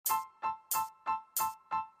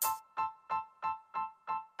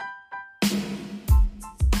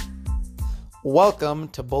Welcome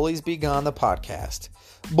to Bullies Be Gone, the podcast.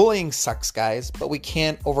 Bullying sucks, guys, but we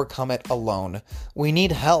can't overcome it alone. We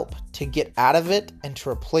need help to get out of it and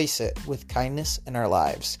to replace it with kindness in our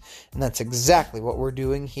lives. And that's exactly what we're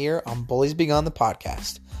doing here on Bullies Be Gone, the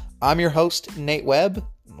podcast. I'm your host, Nate Webb.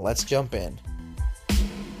 Let's jump in.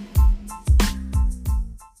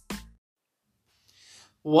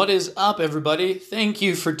 What is up, everybody? Thank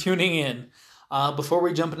you for tuning in. Before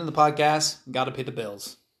we jump into the podcast, gotta pay the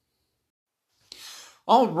bills.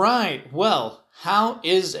 All right. Well, how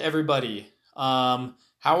is everybody? How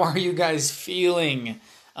are you guys feeling?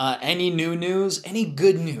 Any new news? Any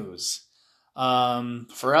good news?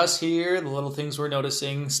 For us here, the little things we're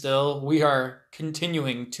noticing still, we are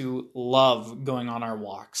continuing to love going on our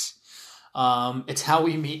walks. It's how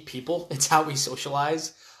we meet people. It's how we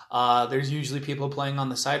socialize. There's usually people playing on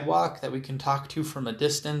the sidewalk that we can talk to from a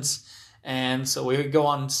distance. And so we would go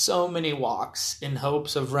on so many walks in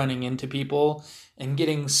hopes of running into people and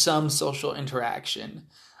getting some social interaction.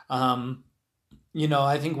 I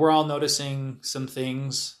think we're all noticing some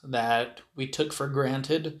things that we took for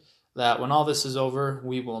granted that when all this is over,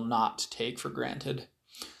 we will not take for granted.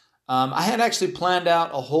 I had actually planned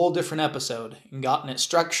out a whole different episode and gotten it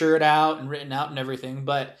structured out and written out and everything,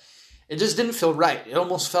 but it just didn't feel right. It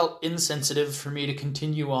almost felt insensitive for me to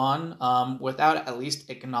continue on without at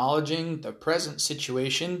least acknowledging the present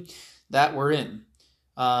situation that we're in.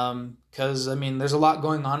 Because, there's a lot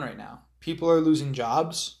going on right now. People are losing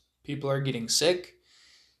jobs. People are getting sick.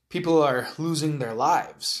 People are losing their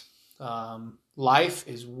lives. Life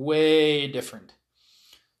is way different.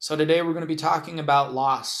 So today we're going to be talking about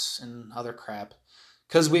loss and other crap.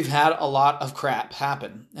 Because we've had a lot of crap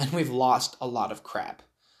happen. And we've lost a lot of crap.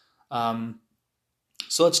 So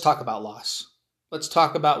let's talk about loss. Let's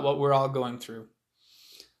talk about what we're all going through.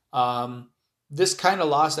 This kind of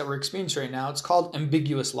loss that we're experiencing right now, it's called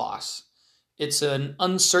ambiguous loss. It's an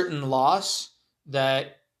uncertain loss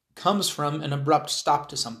that comes from an abrupt stop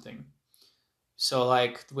to something. So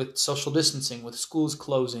like with social distancing, with schools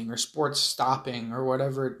closing or sports stopping or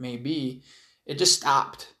whatever it may be, it just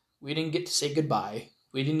stopped. We didn't get to say goodbye.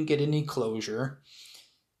 We didn't get any closure.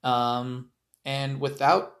 And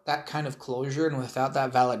without that kind of closure and without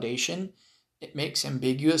that validation, it makes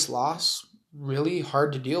ambiguous loss really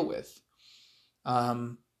hard to deal with.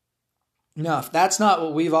 Now, if that's not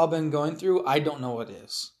what we've all been going through, I don't know what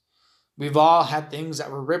is. We've all had things that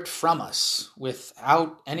were ripped from us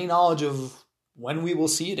without any knowledge of when we will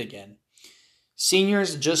see it again.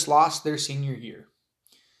 Seniors just lost their senior year.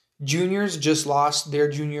 Juniors just lost their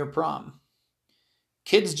junior prom.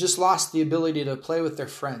 Kids just lost the ability to play with their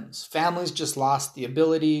friends. Families just lost the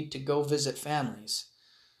ability to go visit families.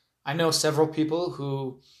 I know several people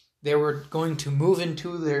who they were going to move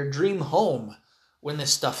into their dream home when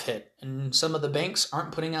this stuff hit. And some of the banks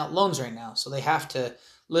aren't putting out loans right now. So they have to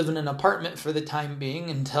live in an apartment for the time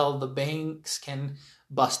being until the banks can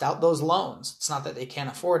bust out those loans. It's not that they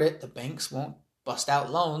can't afford it. The banks won't bust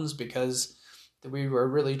out loans because we were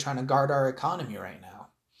really trying to guard our economy right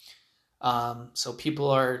now. So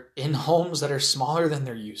people are in homes that are smaller than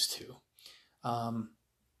they're used to. All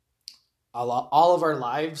of our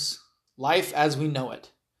life as we know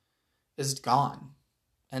it, is gone.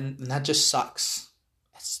 And that just sucks.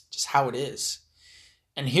 That's just how it is.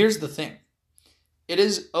 And here's the thing. It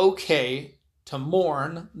is okay to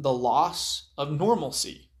mourn the loss of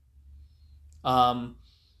normalcy.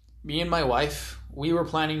 Me and my wife, we were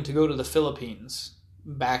planning to go to the Philippines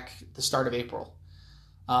back at the start of April.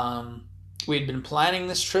 We'd been planning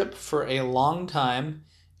this trip for a long time,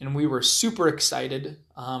 and we were super excited.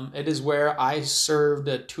 It is where I served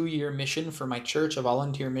a 2-year mission for my church, a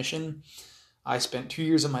volunteer mission. I spent 2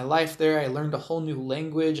 years of my life there. I learned a whole new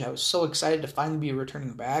language. I was so excited to finally be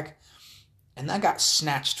returning back. And that got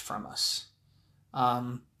snatched from us.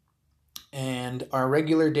 And our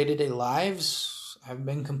regular day-to-day lives have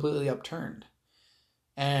been completely upturned.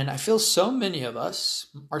 And I feel so many of us,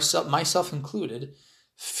 myself included,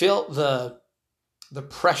 felt the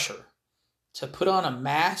pressure to put on a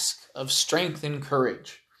mask of strength and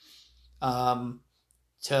courage.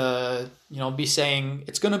 To be saying,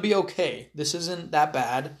 it's going to be okay. This isn't that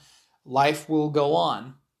bad. Life will go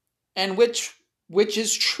on. And which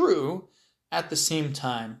is true at the same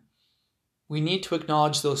time. We need to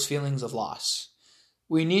acknowledge those feelings of loss.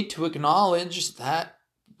 We need to acknowledge that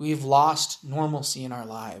we've lost normalcy in our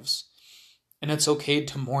lives. And it's okay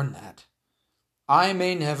to mourn that. I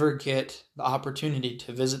may never get the opportunity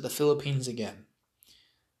to visit the Philippines again.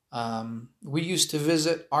 We used to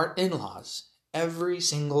visit our in-laws every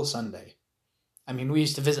single Sunday. We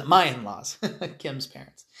used to visit my in-laws, Kim's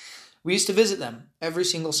parents. We used to visit them every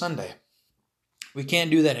single Sunday. We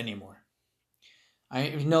can't do that anymore. I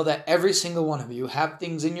know that every single one of you have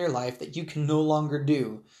things in your life that you can no longer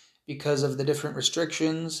do because of the different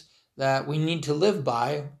restrictions that we need to live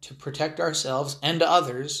by to protect ourselves and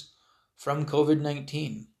others from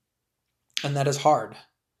COVID-19. And that is hard.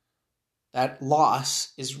 That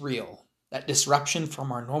loss is real. That disruption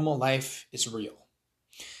from our normal life is real.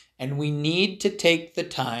 And we need to take the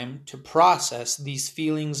time to process these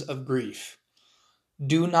feelings of grief.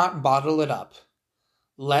 Do not bottle it up.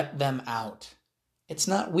 Let them out. It's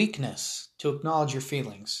not weakness to acknowledge your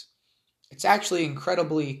feelings. It's actually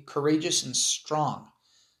incredibly courageous and strong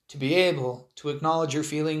to be able to acknowledge your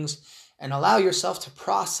feelings and allow yourself to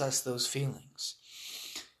process those feelings.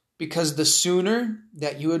 Because the sooner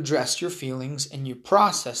that you address your feelings and you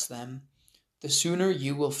process them, the sooner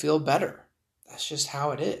you will feel better. That's just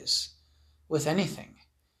how it is with anything.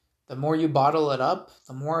 The more you bottle it up,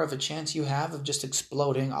 the more of a chance you have of just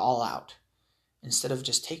exploding all out, instead of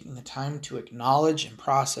just taking the time to acknowledge and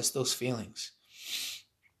process those feelings.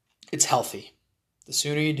 It's healthy. The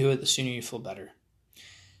sooner you do it, the sooner you feel better.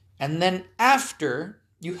 And then after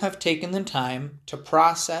you have taken the time to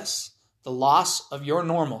process the loss of your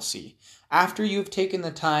normalcy, after you've taken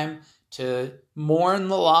the time to mourn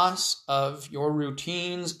the loss of your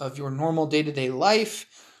routines, of your normal day-to-day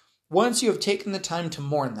life, once you have taken the time to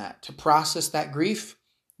mourn that, to process that grief,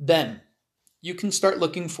 then you can start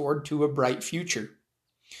looking forward to a bright future.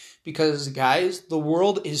 Because, guys, the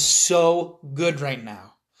world is so good right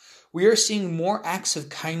now. We are seeing more acts of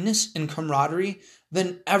kindness and camaraderie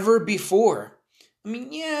than ever before. I mean,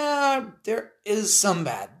 yeah, there is some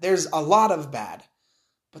bad. There's a lot of bad.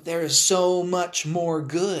 But there is so much more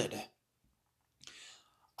good.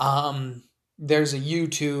 There's a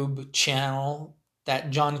YouTube channel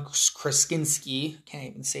that John Krasinski, can't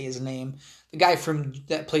even say his name, the guy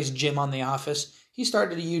that plays Jim on The Office, he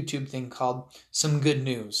started a YouTube thing called Some Good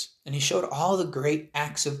News. And he showed all the great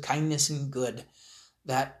acts of kindness and good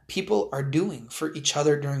that people are doing for each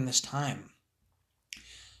other during this time.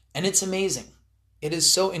 And it's amazing. It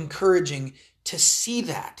is so encouraging to see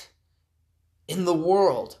that in the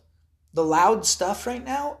world. The loud stuff right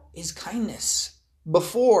now is kindness.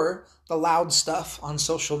 Before, the loud stuff on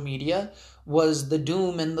social media was the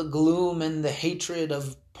doom and the gloom and the hatred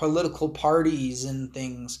of political parties and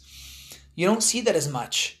things. You don't see that as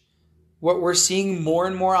much. What we're seeing more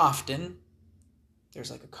and more often,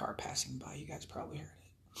 there's like a car passing by, you guys probably heard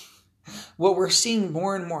it. What we're seeing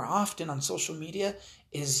more and more often on social media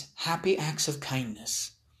is happy acts of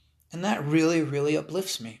kindness. And that really, really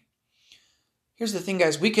uplifts me. Here's the thing,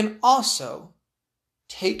 guys. We can also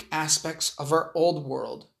take aspects of our old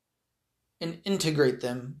world and integrate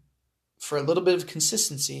them for a little bit of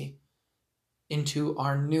consistency into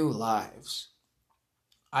our new lives.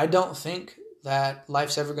 I don't think that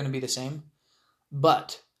life's ever going to be the same,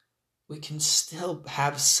 but we can still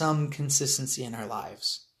have some consistency in our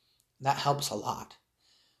lives. That helps a lot.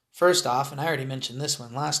 First off, and I already mentioned this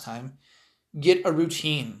one last time, get a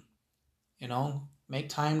routine. Make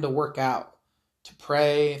time to work out, to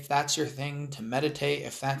pray if that's your thing, to meditate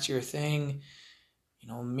if that's your thing.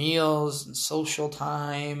 Meals and social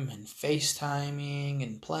time and FaceTiming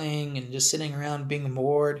and playing and just sitting around being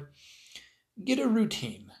bored. Get a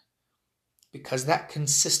routine, because that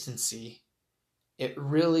consistency, it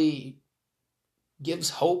really gives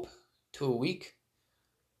hope to a week.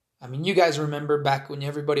 I mean, you guys remember back when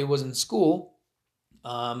everybody was in school,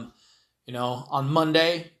 on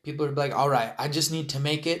Monday, people would be like, all right, I just need to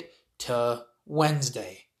make it to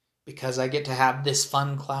Wednesday because I get to have this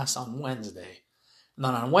fun class on Wednesday. And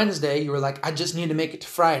then on Wednesday, you were like, I just need to make it to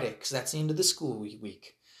Friday because that's the end of the school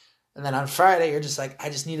week. And then on Friday, you're just like, I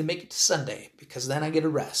just need to make it to Sunday because then I get a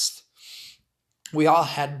rest. We all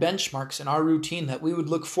had benchmarks in our routine that we would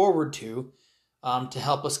look forward to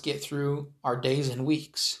help us get through our days and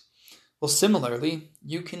weeks. Well, similarly,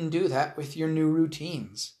 you can do that with your new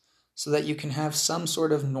routines so that you can have some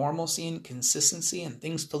sort of normalcy and consistency and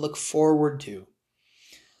things to look forward to.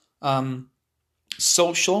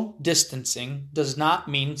 Social distancing does not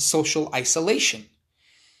mean social isolation.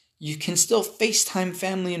 You can still FaceTime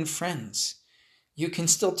family and friends. You can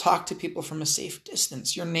still talk to people from a safe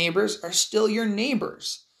distance. Your neighbors are still your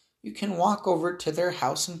neighbors. You can walk over to their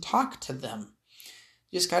house and talk to them.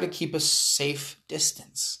 You just got to keep a safe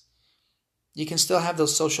distance. You can still have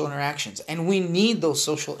those social interactions. And we need those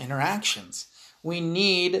social interactions. We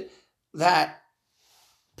need that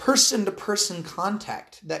person-to-person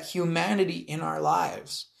contact, that humanity in our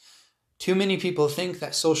lives. Too many people think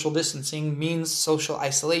that social distancing means social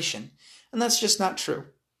isolation. And that's just not true.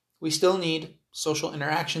 We still need social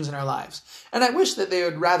interactions in our lives. And I wish that they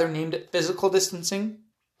would rather named it physical distancing,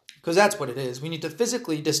 Because that's what it is. We need to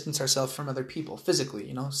physically distance ourselves from other people,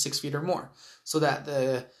 physically, 6 feet or more, so that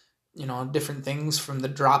the, different things from the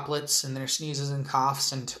droplets and their sneezes and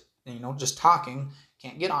coughs and, just talking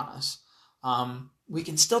can't get on us. We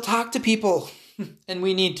can still talk to people, and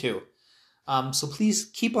we need to. So please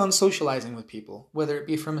keep on socializing with people, whether it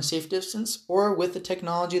be from a safe distance or with the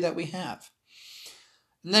technology that we have.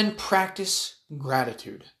 And then practice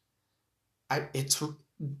gratitude.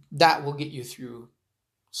 That will get you through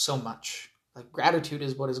so much. Like, gratitude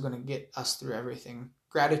is what is going to get us through everything.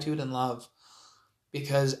 Gratitude and love.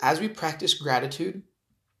 Because as we practice gratitude,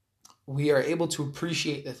 we are able to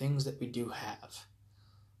appreciate the things that we do have.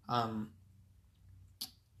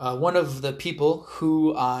 One of the people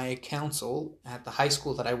who I counsel at the high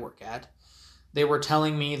school that I work at, they were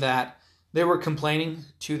telling me that they were complaining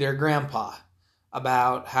to their grandpa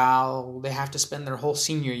about how they have to spend their whole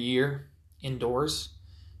senior year indoors.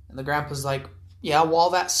 And the grandpa's like, yeah, while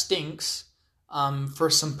that stinks, for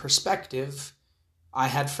some perspective, I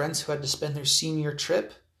had friends who had to spend their senior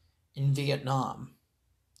trip in Vietnam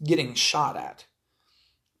getting shot at.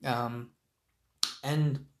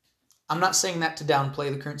 And I'm not saying that to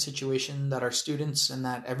downplay the current situation that our students and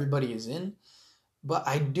that everybody is in, but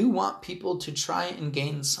I do want people to try and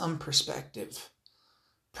gain some perspective.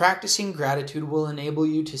 Practicing gratitude will enable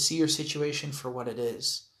you to see your situation for what it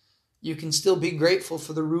is. You can still be grateful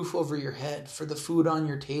for the roof over your head, for the food on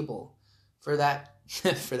your table, for that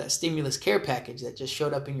for that stimulus care package that just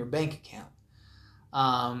showed up in your bank account.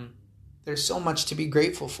 There's so much to be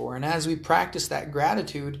grateful for, and as we practice that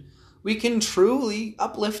gratitude, we can truly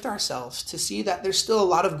uplift ourselves to see that there's still a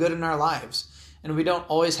lot of good in our lives, and we don't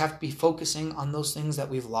always have to be focusing on those things that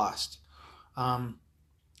we've lost.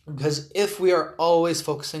 Because if we are always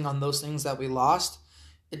focusing on those things that we lost,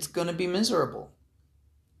 it's going to be miserable.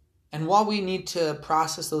 And while we need to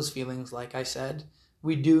process those feelings, like I said,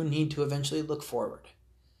 we do need to eventually look forward.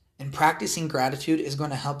 And practicing gratitude is going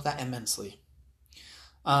to help that immensely.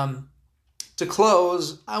 To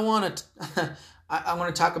close, I want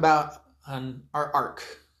to talk about our arc.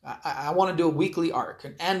 I want to do a weekly arc,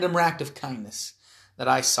 an Andam Act of Kindness that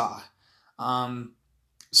I saw.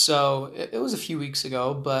 So it was a few weeks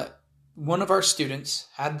ago, but one of our students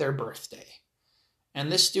had their birthday.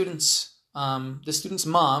 And this student's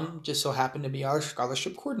mom just so happened to be our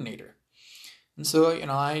scholarship coordinator. And so,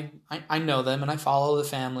 I know them and I follow the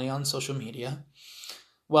family on social media.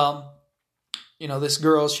 Well, this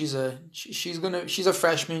girl, she's a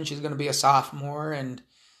freshman, she's gonna be a sophomore, and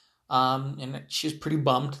she's pretty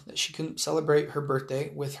bummed that she couldn't celebrate her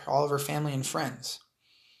birthday with all of her family and friends.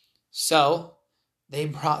 So they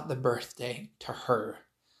brought the birthday to her.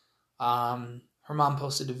 Her mom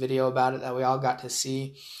posted a video about it that we all got to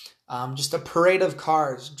see. Just a parade of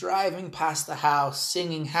cars driving past the house,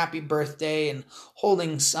 singing happy birthday and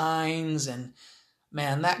holding signs. And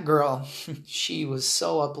man, that girl, she was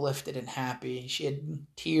so uplifted and happy. She had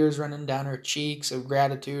tears running down her cheeks of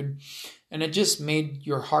gratitude. And it just made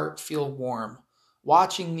your heart feel warm.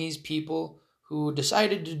 Watching these people who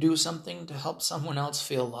decided to do something to help someone else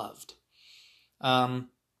feel loved.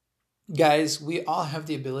 Guys, we all have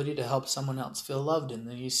the ability to help someone else feel loved in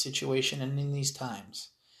these situations and in these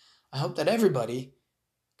times. I hope that everybody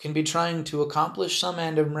can be trying to accomplish some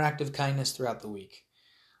Andam Act of Kindness throughout the week.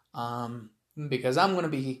 Because I'm going to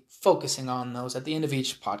be focusing on those at the end of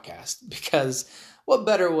each podcast. Because what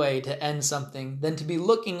better way to end something than to be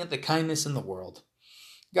looking at the kindness in the world?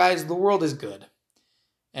 Guys, the world is good.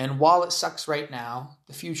 And while it sucks right now,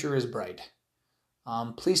 the future is bright.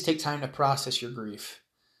 Please take time to process your grief.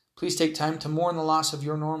 Please take time to mourn the loss of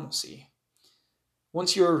your normalcy.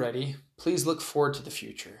 Once you are ready, please look forward to the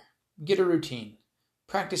future. Get a routine,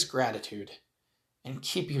 practice gratitude, and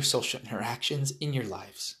keep your social interactions in your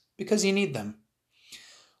lives because you need them.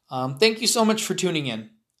 Thank you so much for tuning in.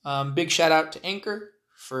 Big shout out to Anchor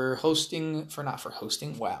for sponsoring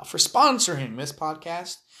this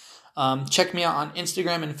podcast. Check me out on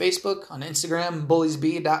Instagram and Facebook. On Instagram,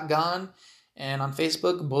 bulliesbe.gone, and on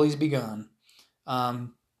Facebook, bulliesbegone.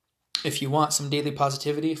 If you want some daily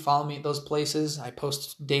positivity, follow me at those places. I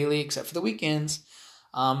post daily except for the weekends.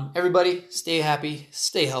 Everybody, stay happy,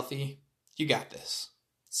 stay healthy. You got this.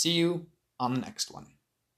 See you on the next one.